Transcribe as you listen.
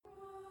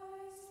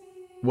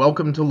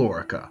Welcome to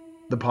Lorica,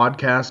 the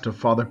podcast of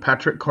Father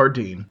Patrick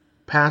Cardine,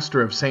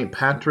 pastor of St.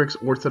 Patrick's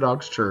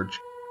Orthodox Church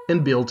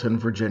in Bealton,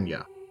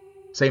 Virginia.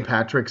 St.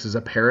 Patrick's is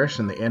a parish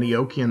in the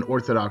Antiochian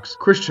Orthodox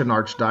Christian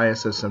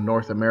Archdiocese of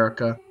North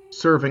America,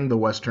 serving the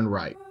Western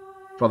Rite.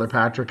 Father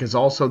Patrick is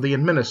also the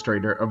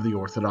administrator of the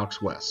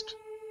Orthodox West.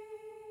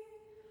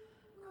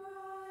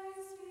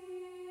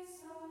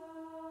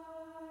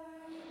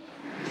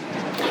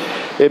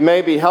 It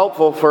may be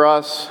helpful for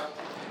us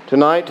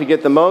tonight to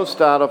get the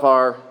most out of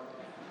our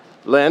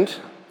Lent,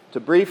 to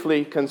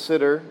briefly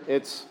consider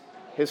its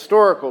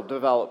historical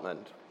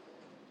development.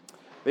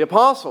 The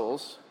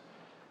apostles,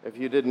 if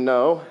you didn't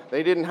know,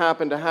 they didn't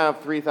happen to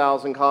have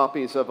 3,000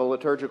 copies of a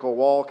liturgical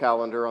wall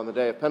calendar on the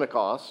day of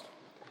Pentecost,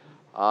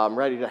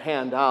 ready to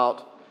hand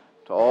out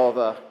to all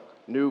the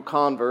new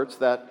converts,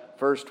 that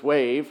first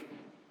wave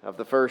of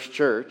the first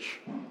church.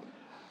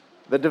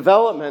 The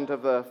development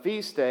of the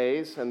feast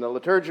days and the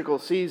liturgical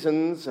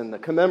seasons and the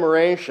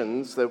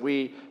commemorations that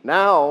we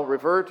now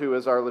refer to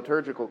as our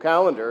liturgical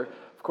calendar,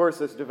 of course,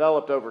 has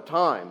developed over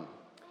time.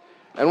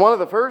 And one of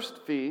the first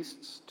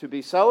feasts to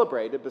be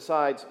celebrated,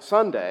 besides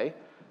Sunday,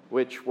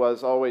 which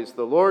was always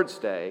the Lord's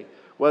Day,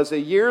 was a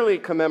yearly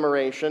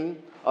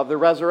commemoration of the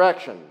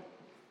resurrection,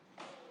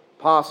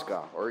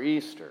 Pascha or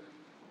Easter.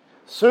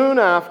 Soon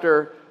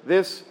after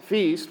this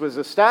feast was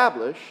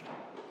established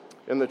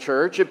in the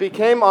church, it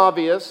became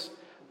obvious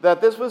that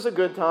this was a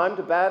good time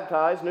to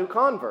baptize new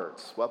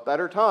converts. What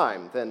better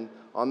time than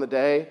on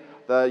the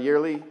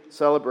yearly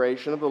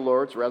celebration of the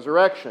Lord's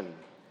resurrection?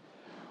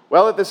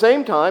 Well, at the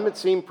same time, it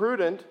seemed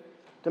prudent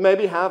to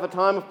maybe have a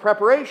time of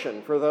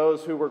preparation for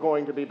those who were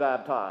going to be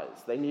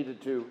baptized. They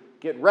needed to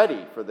get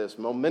ready for this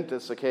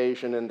momentous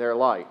occasion in their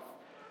life.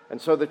 And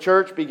so the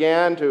church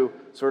began to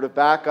sort of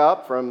back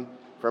up from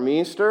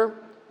Easter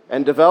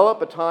and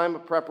develop a time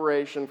of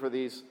preparation for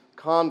these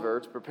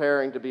converts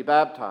preparing to be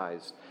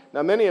baptized.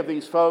 Now, many of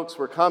these folks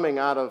were coming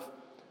out of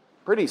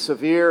pretty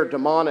severe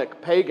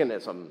demonic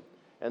paganism,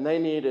 and they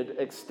needed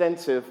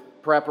extensive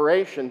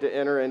preparation to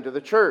enter into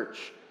the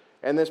church.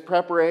 And this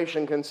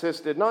preparation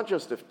consisted not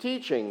just of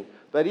teaching,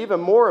 but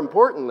even more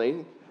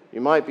importantly,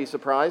 you might be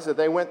surprised that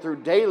they went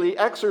through daily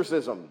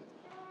exorcism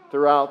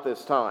throughout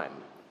this time.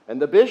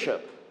 And the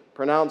bishop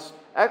pronounced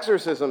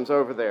exorcisms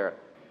over there.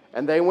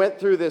 And they went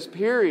through this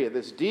period,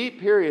 this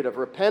deep period of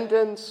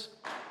repentance,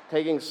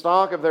 taking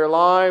stock of their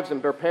lives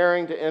and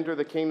preparing to enter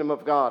the kingdom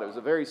of God. It was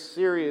a very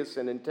serious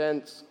and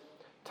intense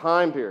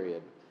time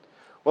period.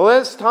 Well,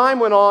 as time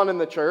went on in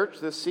the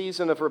church, this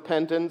season of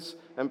repentance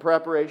and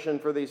preparation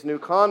for these new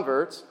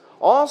converts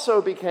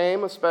also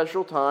became a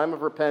special time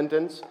of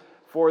repentance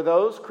for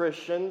those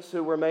Christians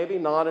who were maybe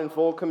not in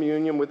full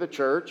communion with the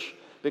church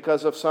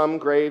because of some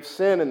grave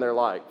sin in their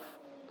life.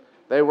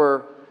 There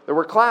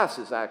were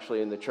classes,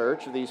 actually, in the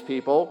church of these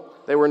people.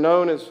 They were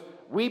known as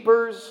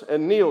weepers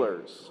and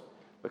kneelers,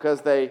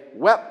 because they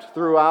wept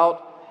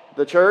throughout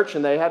the church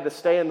and they had to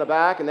stay in the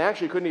back, and they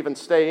actually couldn't even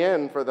stay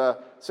in for the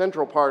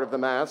central part of the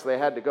Mass. They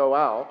had to go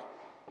out.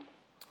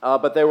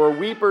 But they were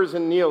weepers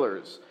and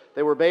kneelers.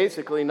 They were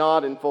basically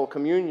not in full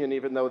communion,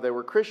 even though they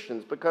were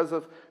Christians, because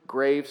of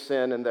grave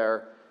sin in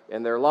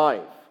their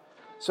life.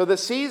 So the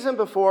season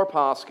before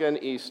Pascha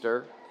and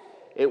Easter,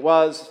 it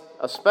was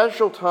a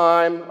special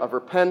time of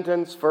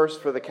repentance,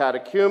 first for the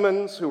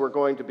catechumens who were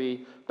going to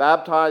be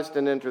baptized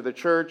and enter the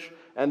church,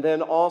 and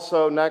then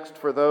also next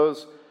for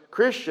those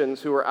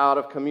Christians who were out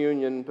of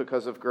communion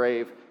because of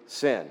grave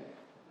sin.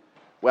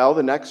 Well,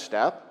 the next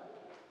step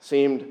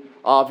seemed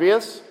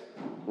obvious,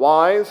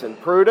 wise, and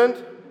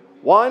prudent.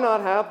 Why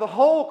not have the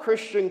whole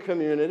Christian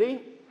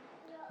community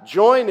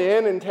join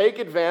in and take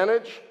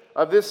advantage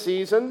of this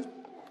season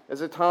as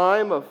a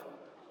time of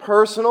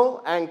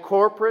personal and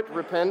corporate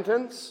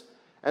repentance,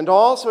 and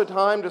also a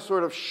time to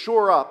sort of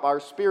shore up our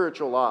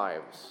spiritual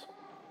lives?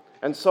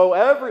 And so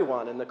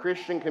everyone in the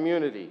Christian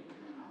community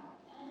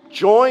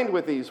joined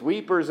with these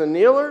weepers and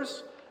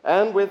kneelers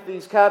and with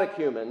these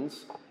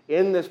catechumens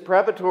in this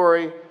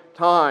preparatory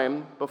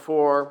time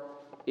before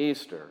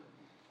Easter.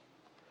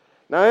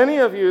 Now, any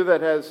of you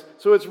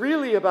so it's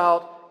really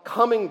about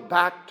coming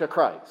back to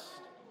Christ.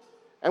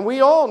 And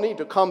we all need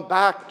to come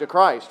back to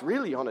Christ,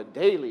 really on a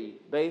daily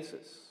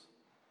basis.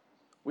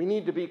 We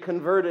need to be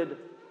converted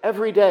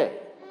every day.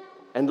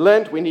 And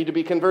Lent, we need to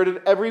be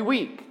converted every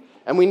week.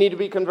 And we need to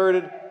be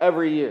converted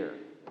every year.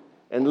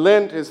 And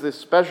Lent is this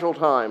special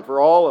time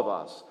for all of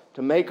us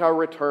to make our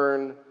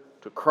return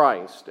to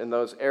Christ in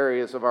those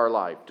areas of our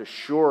life, to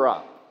shore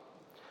up.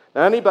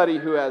 Now, anybody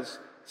who has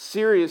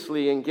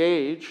seriously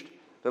engaged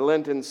the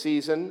Lenten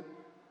season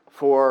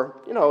for,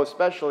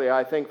 especially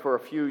I think for a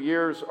few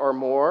years or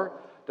more,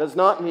 does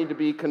not need to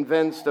be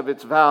convinced of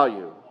its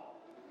value.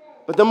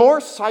 But the more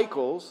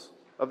cycles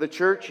of the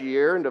church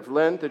year and of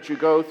Lent that you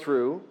go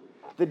through,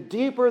 the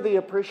deeper the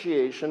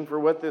appreciation for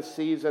what this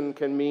season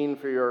can mean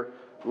for your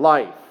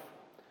life.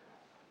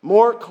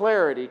 More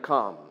clarity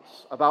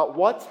comes about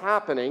what's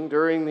happening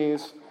during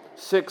these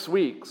 6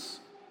 weeks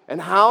and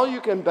how you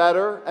can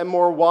better and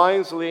more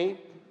wisely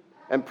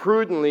and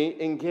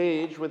prudently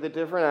engage with the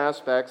different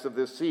aspects of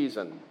this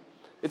season.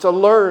 It's a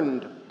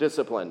learned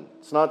discipline.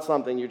 It's not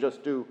something you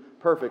just do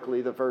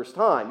perfectly the first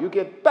time. You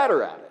get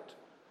better at it.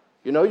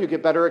 You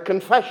get better at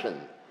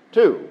confession,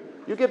 too.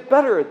 You get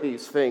better at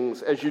these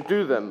things as you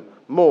do them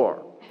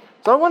more.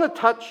 So I want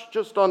to touch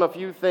just on a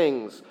few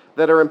things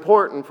that are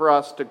important for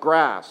us to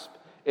grasp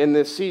in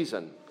this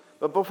season.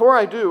 But before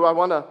I do, I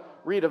want to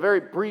read a very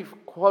brief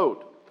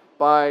quote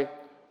by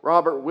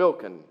Robert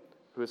Wilkin,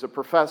 who is a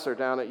professor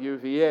down at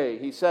UVA.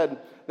 He said,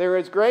 "There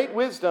is great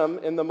wisdom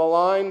in the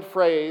maligned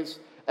phrase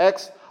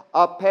ex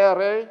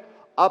opere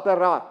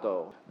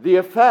operato. The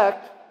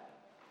effect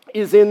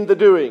is in the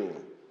doing.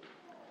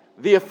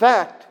 The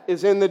effect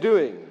is in the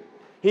doing."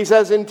 He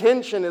says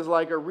intention is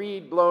like a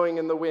reed blowing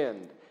in the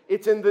wind.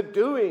 It's in the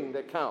doing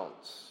that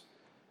counts.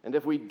 And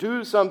if we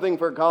do something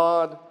for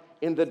God,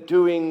 in the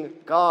doing,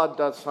 God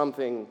does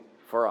something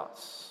for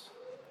us.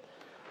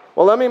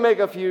 Well, let me make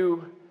a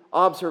few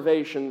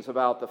observations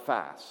about the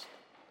fast.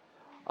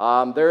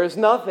 There is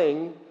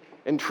nothing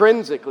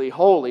intrinsically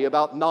holy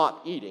about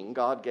not eating.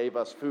 God gave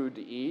us food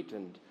to eat,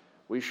 and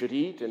we should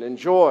eat and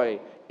enjoy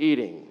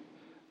eating.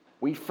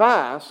 We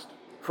fast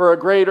for a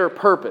greater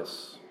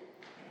purpose.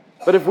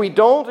 But if we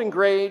don't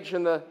engage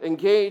in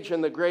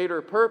the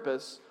greater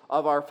purpose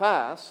of our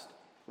fast,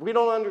 we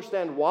don't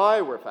understand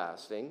why we're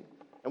fasting,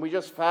 and we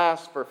just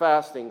fast for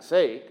fasting's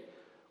sake,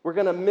 we're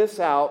going to miss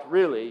out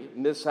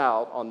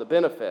on the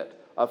benefit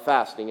of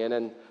fasting.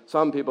 And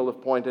some people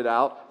have pointed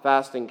out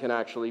fasting can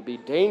actually be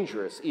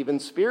dangerous, even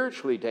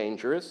spiritually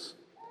dangerous,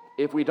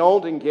 if we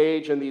don't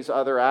engage in these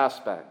other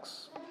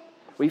aspects.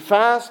 We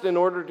fast in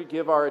order to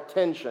give our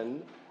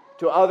attention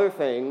to other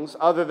things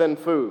other than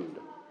food,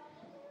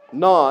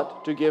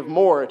 not to give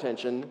more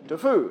attention to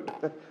food,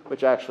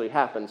 which actually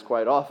happens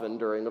quite often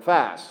during a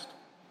fast.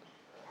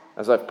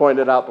 As I've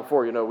pointed out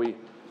before,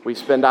 we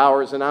spend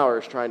hours and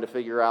hours trying to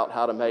figure out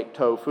how to make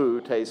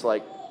tofu taste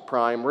like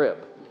prime rib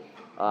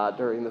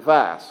during the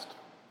fast.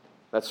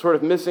 That's sort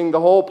of missing the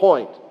whole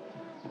point.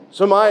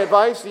 So my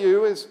advice to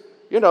you is,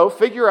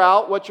 figure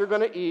out what you're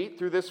going to eat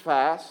through this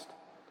fast,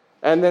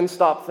 and then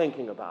stop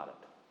thinking about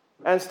it,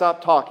 and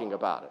stop talking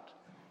about it,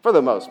 for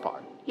the most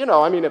part.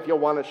 If you'll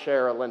want to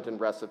share a Lenten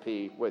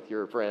recipe with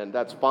your friend,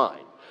 that's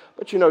fine.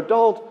 But,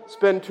 don't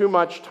spend too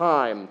much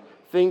time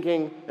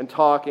thinking and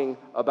talking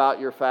about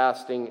your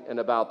fasting and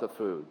about the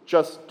food.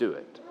 Just do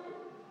it.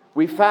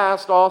 We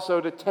fast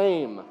also to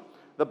tame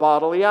the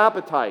bodily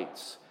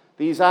appetites.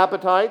 These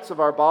appetites of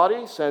our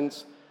body,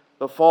 since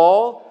the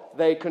fall,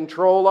 they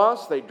control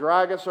us, they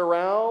drag us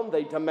around,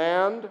 they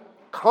demand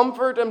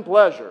comfort and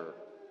pleasure.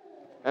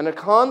 And a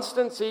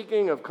constant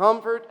seeking of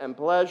comfort and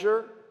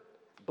pleasure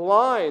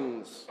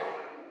blinds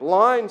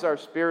our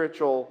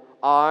spiritual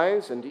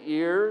eyes and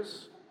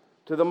ears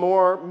to the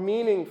more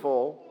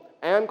meaningful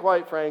and,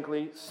 quite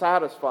frankly,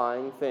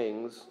 satisfying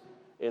things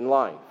in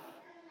life.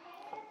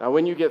 Now,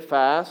 when you get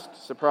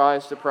fast,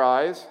 surprise,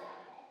 surprise,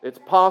 it's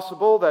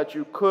possible that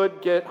you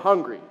could get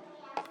hungry.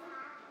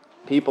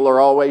 People are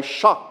always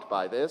shocked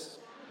by this.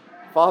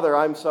 "Father,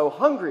 I'm so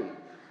hungry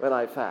when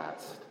I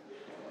fast.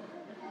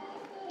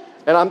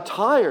 And I'm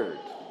tired.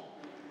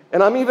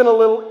 And I'm even a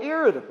little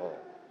irritable."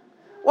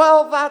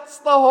 Well, that's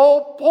the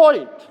whole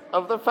point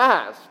of the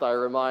fast, I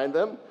remind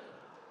them.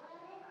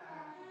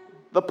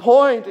 The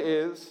point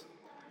is,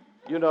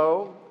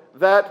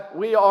 that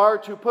we are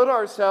to put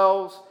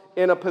ourselves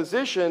in a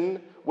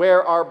position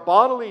where our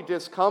bodily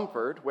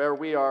discomfort, where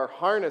we are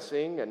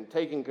harnessing and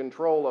taking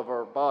control of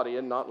our body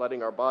and not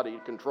letting our body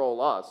control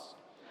us,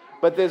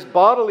 but this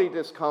bodily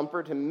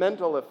discomfort and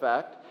mental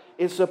effect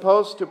is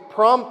supposed to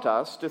prompt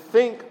us to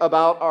think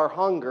about our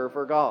hunger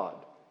for God.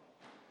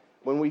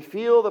 When we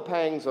feel the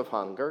pangs of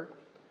hunger,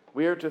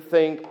 we are to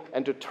think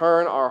and to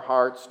turn our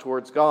hearts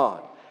towards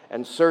God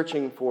and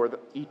searching for the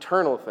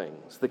eternal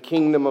things, the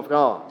kingdom of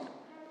God.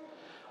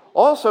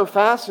 Also,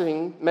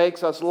 fasting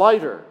makes us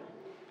lighter.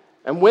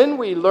 And when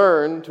we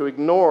learn to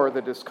ignore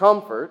the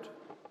discomfort,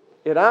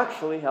 it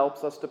actually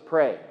helps us to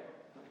pray.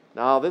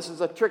 Now, this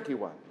is a tricky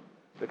one,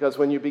 because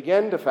when you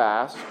begin to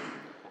fast,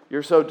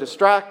 you're so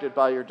distracted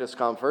by your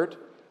discomfort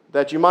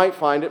that you might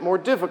find it more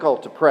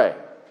difficult to pray.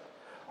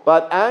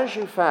 But as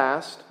you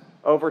fast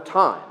over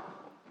time,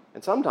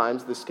 and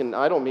sometimes this can,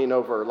 I don't mean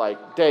over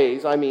like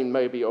days, I mean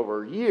maybe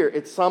over a year,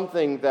 it's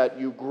something that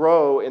you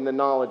grow in the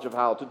knowledge of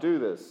how to do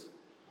this.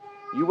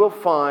 You will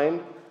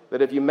find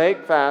that if you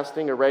make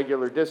fasting a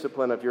regular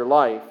discipline of your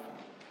life,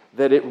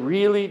 that it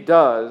really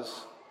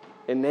does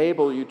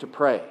enable you to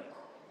pray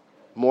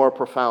more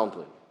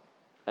profoundly,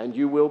 and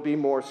you will be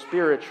more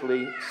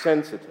spiritually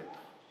sensitive.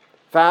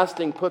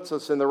 Fasting puts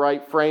us in the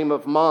right frame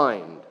of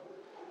mind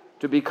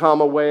to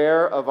become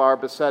aware of our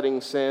besetting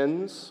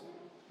sins,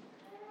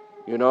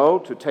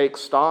 to take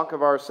stock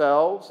of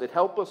ourselves. It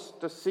helps us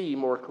to see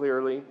more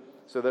clearly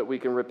so that we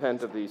can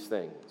repent of these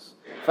things.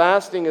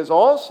 Fasting is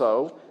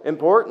also,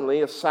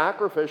 importantly, a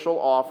sacrificial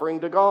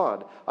offering to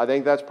God. I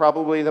think that's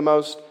probably the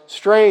most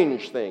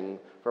strange thing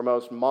for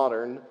most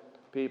modern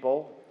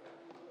people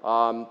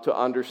to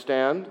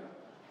understand.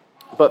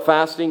 But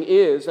fasting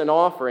is an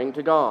offering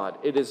to God.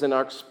 It is an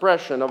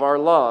expression of our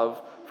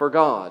love for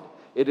God.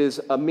 It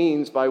is a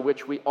means by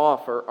which we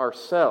offer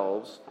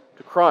ourselves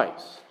to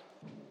Christ.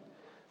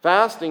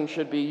 Fasting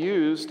should be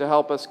used to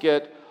help us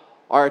get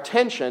our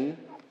attention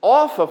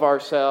off of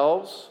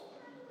ourselves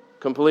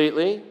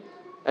completely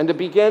and to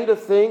begin to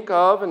think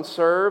of and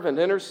serve and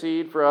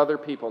intercede for other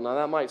people. Now,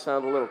 that might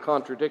sound a little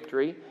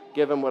contradictory,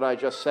 given what I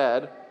just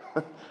said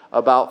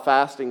about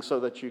fasting so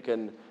that you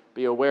can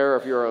be aware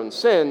of your own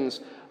sins,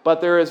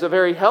 but there is a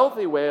very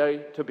healthy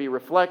way to be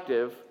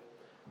reflective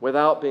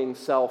without being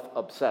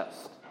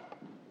self-obsessed.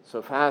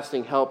 So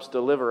fasting helps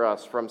deliver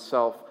us from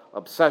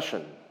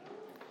self-obsession.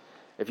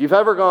 If you've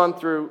ever gone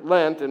through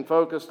Lent and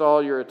focused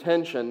all your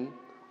attention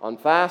on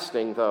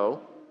fasting,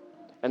 though,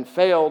 and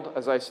failed,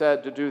 as I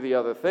said, to do the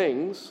other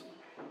things,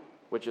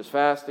 which is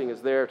fasting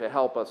is there to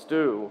help us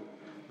do,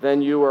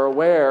 then you are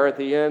aware at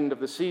the end of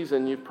the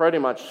season you've pretty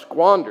much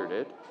squandered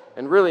it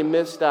and really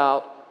missed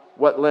out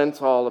what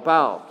Lent's all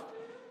about.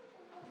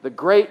 The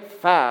great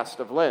fast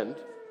of Lent,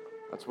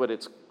 that's what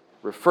it's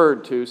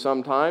referred to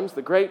sometimes,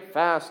 the great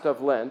fast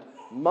of Lent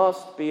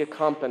must be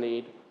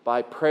accompanied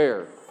by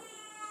prayer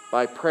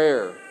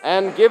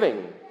and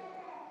giving.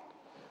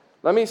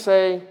 Let me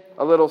say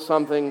a little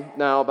something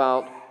now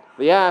about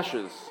the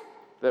ashes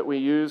that we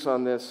use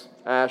on this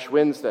Ash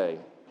Wednesday.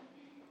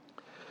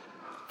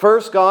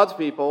 First, God's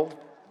people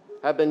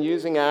have been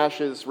using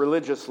ashes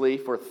religiously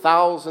for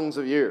thousands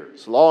of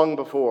years, long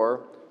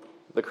before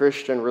the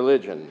Christian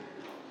religion.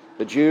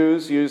 The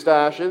Jews used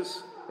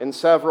ashes in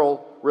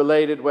several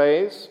related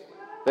ways.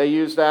 They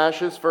used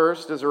ashes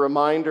first as a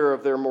reminder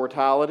of their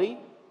mortality,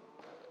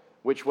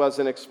 which was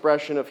an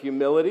expression of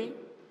humility,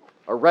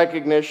 a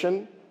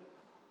recognition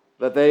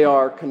that they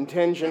are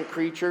contingent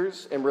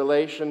creatures in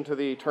relation to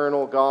the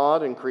eternal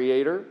God and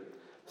Creator.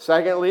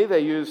 Secondly, they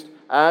used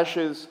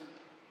ashes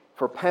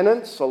for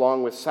penance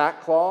along with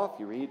sackcloth.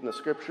 You read in the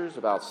Scriptures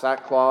about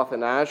sackcloth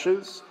and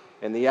ashes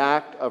in the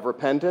act of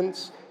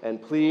repentance and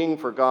pleading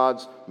for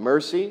God's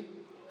mercy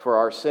for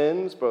our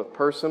sins, both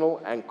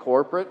personal and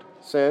corporate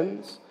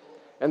sins.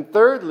 And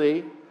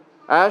thirdly,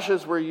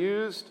 ashes were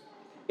used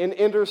in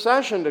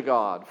intercession to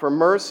God for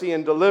mercy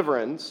and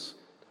deliverance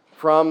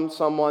from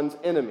someone's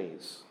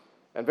enemies,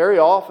 and very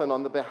often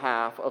on the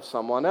behalf of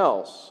someone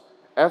else.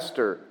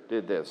 Esther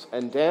did this,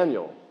 and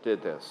Daniel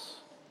did this.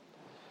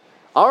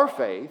 Our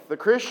faith, the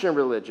Christian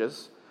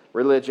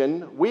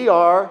religion,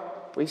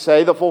 we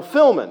say, the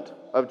fulfillment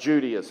of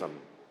Judaism.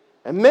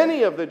 And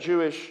many of the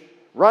Jewish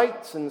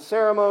rites and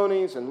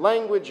ceremonies and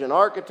language and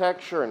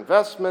architecture and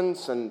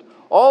vestments and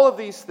all of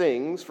these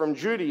things from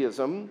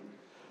Judaism,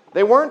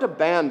 they weren't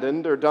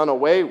abandoned or done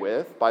away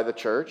with by the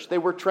church. They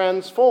were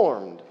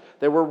transformed.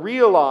 They were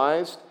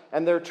realized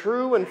and their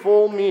true and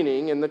full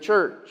meaning in the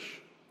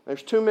church.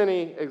 There's too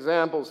many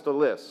examples to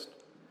list.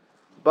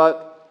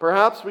 But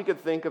perhaps we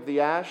could think of the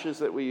ashes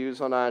that we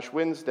use on Ash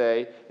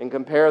Wednesday and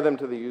compare them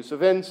to the use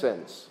of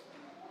incense.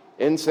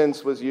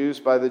 Incense was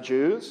used by the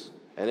Jews,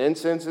 and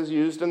incense is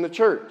used in the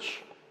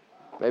church.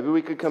 Maybe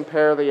we could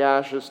compare the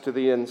ashes to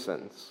the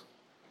incense.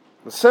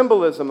 The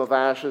symbolism of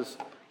ashes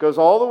goes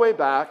all the way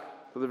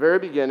back to the very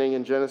beginning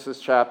in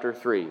Genesis chapter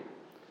 3.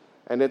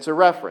 And it's a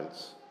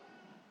reference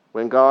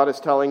when God is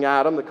telling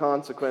Adam the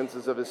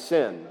consequences of his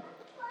sin.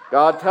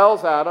 God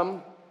tells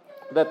Adam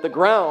that the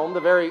ground,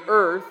 the very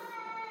earth,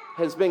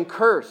 has been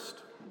cursed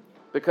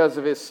because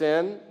of his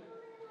sin,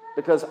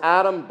 because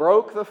Adam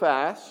broke the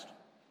fast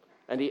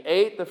and he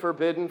ate the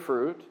forbidden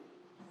fruit.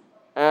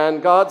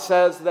 And God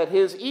says that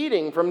his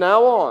eating from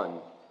now on,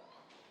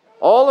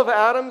 all of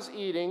Adam's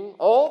eating,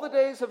 all the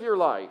days of your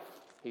life,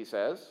 he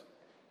says,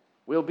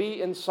 will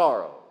be in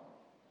sorrow.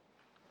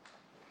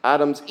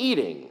 Adam's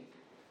eating,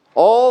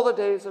 all the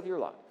days of your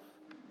life,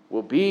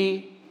 will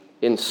be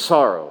in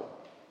sorrow.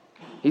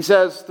 He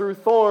says, through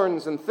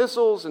thorns and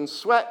thistles and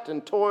sweat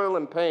and toil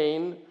and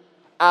pain,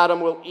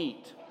 Adam will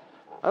eat.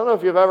 I don't know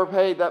if you've ever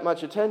paid that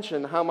much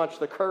attention how much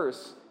the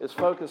curse is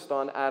focused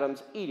on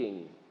Adam's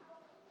eating.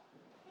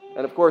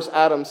 And of course,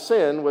 Adam's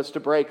sin was to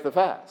break the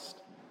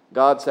fast.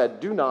 God said,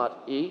 do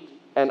not eat,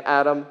 and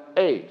Adam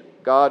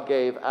ate. God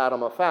gave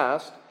Adam a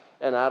fast,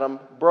 and Adam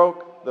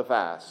broke the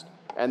fast.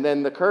 And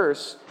then the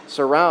curse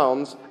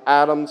surrounds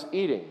Adam's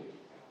eating.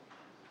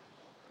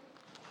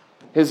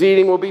 His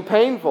eating will be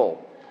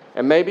painful,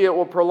 and maybe it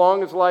will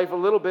prolong his life a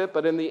little bit,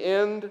 but in the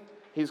end,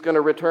 he's going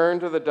to return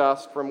to the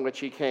dust from which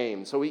he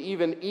came. So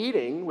even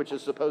eating, which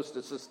is supposed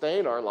to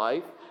sustain our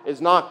life,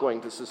 is not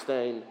going to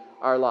sustain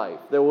our life.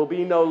 There will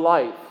be no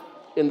life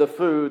in the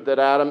food that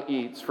Adam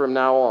eats from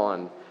now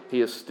on. He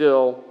is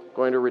still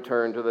going to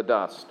return to the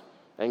dust.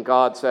 And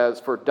God says,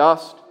 for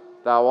dust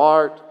thou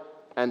art,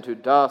 and to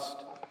dust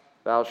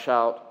thou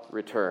shalt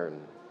return.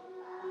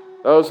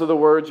 Those are the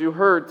words you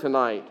heard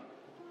tonight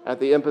at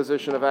the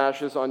imposition of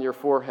ashes on your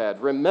forehead.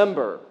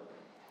 Remember,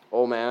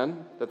 O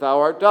man, that thou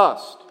art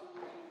dust,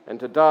 and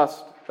to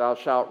dust thou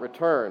shalt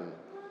return.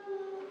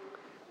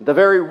 The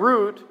very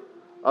root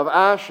of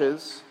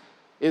ashes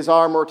is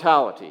our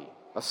mortality,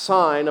 a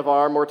sign of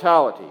our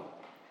mortality,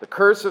 the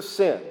curse of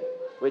sin,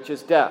 which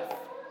is death.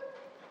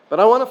 But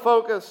I want to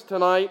focus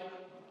tonight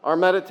our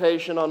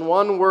meditation on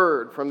one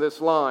word from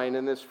this line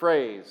in this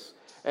phrase,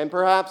 And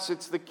perhaps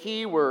it's the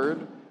key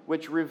word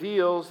which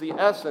reveals the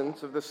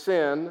essence of the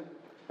sin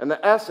and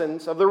the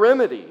essence of the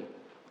remedy.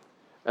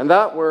 And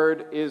that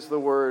word is the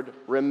word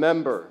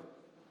remember.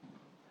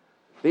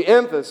 The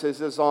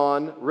emphasis is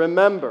on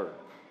remember.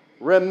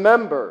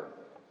 Remember,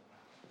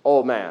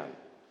 O man,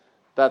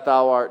 that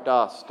thou art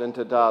dust, and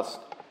to dust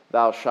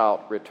thou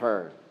shalt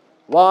return.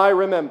 Why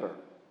remember?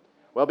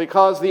 Well,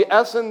 because the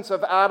essence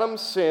of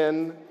Adam's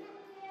sin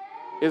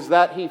is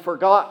that he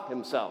forgot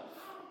himself.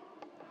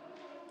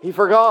 He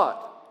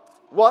forgot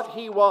what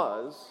he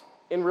was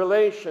in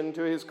relation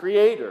to his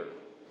Creator.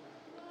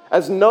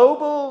 As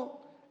noble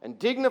and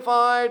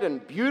dignified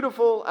and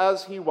beautiful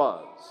as he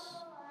was,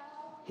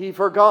 he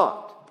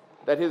forgot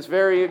that his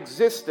very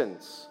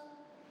existence,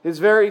 his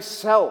very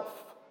self,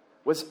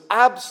 was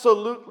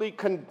absolutely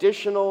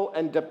conditional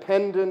and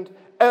dependent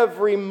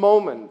every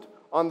moment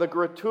on the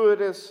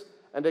gratuitous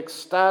and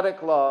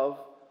ecstatic love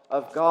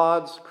of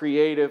God's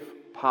creative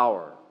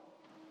power.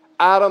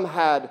 Adam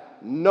had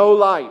no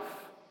life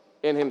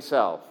in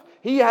himself.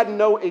 He had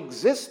no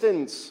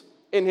existence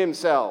in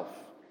himself.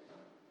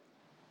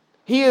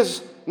 He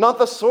is not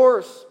the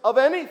source of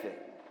anything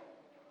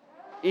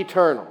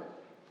eternal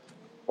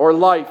or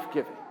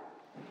life-giving.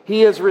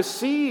 He has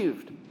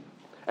received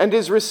and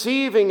is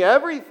receiving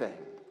everything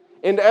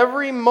in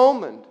every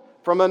moment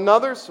from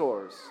another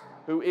source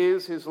who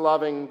is his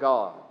loving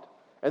God.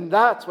 And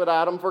that's what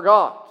Adam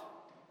forgot.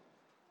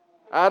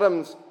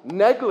 Adam's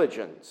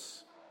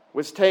negligence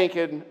was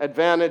taken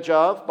advantage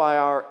of by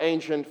our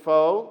ancient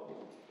foe,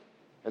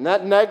 and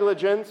that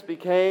negligence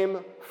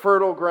became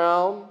fertile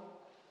ground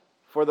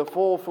for the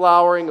full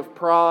flowering of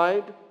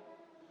pride,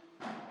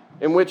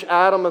 in which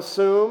Adam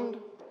assumed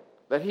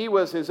that he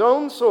was his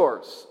own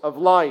source of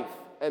life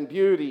and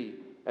beauty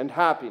and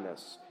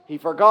happiness. He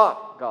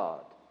forgot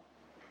God.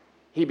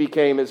 He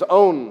became his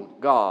own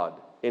God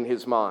in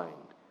his mind.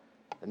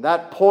 And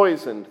that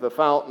poisoned the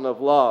fountain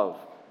of love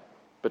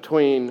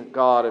between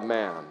God and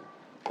man.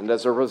 And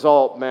as a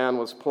result, man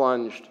was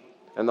plunged,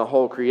 and the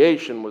whole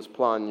creation was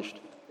plunged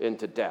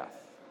into death.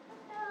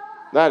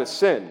 That is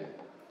sin.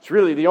 It's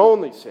really the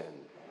only sin.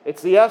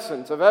 It's the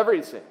essence of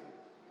every sin.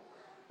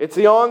 It's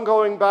the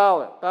ongoing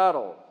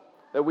battle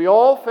that we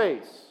all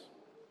face,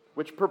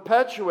 which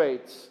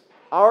perpetuates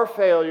our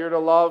failure to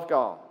love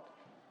God,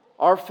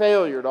 our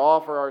failure to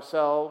offer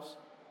ourselves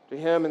to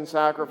Him in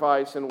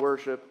sacrifice and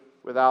worship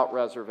without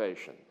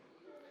reservation.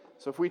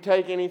 So if we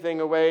take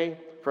anything away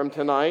from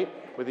tonight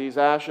with these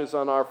ashes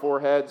on our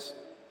foreheads,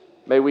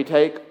 may we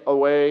take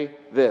away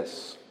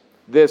this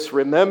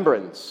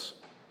remembrance.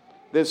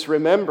 This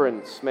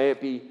remembrance, may it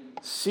be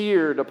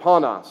seared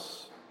upon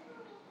us.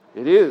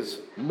 It is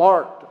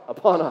marked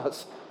upon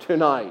us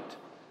tonight,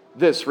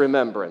 this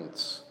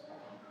remembrance.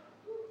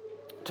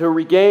 To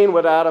regain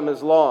what Adam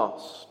has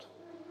lost,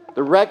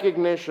 the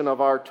recognition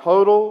of our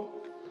total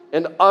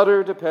and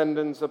utter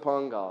dependence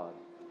upon God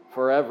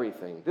for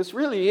everything. This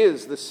really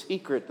is the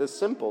secret, the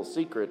simple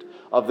secret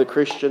of the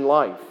Christian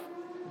life.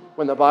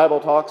 When the Bible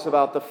talks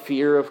about the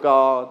fear of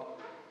God,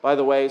 by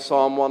the way,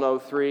 Psalm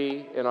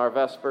 103 in our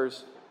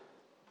Vespers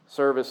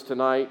service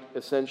tonight,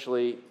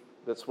 essentially,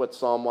 that's what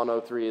Psalm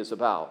 103 is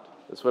about.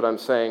 That's what I'm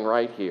saying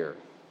right here.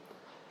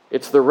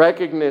 It's the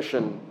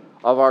recognition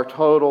of our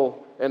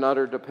total and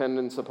utter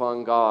dependence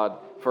upon God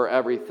for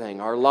everything,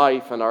 our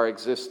life and our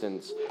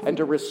existence, and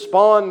to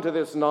respond to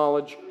this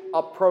knowledge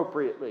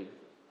appropriately.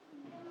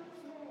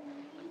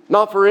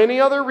 Not for any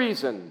other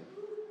reason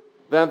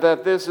than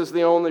that this is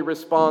the only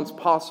response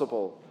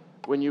possible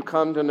when you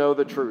come to know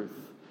the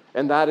truth,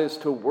 and that is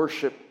to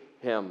worship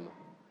Him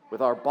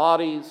with our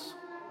bodies,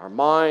 our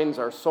minds,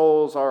 our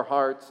souls, our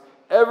hearts,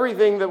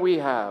 everything that we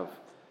have,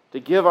 to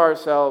give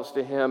ourselves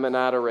to Him in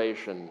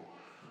adoration,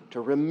 to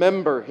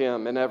remember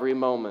Him in every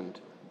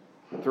moment,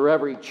 through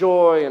every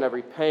joy and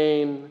every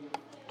pain,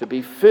 to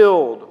be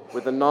filled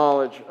with the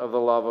knowledge of the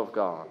love of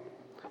God.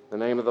 In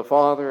the name of the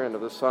Father, and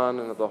of the Son,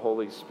 and of the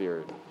Holy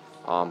Spirit.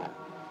 Amen.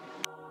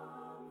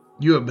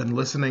 You have been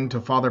listening to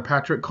Father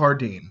Patrick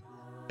Cardeen,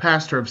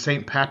 pastor of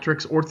St.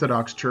 Patrick's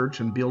Orthodox Church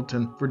in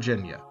Bealton,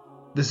 Virginia.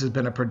 This has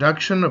been a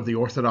production of the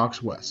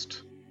Orthodox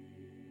West.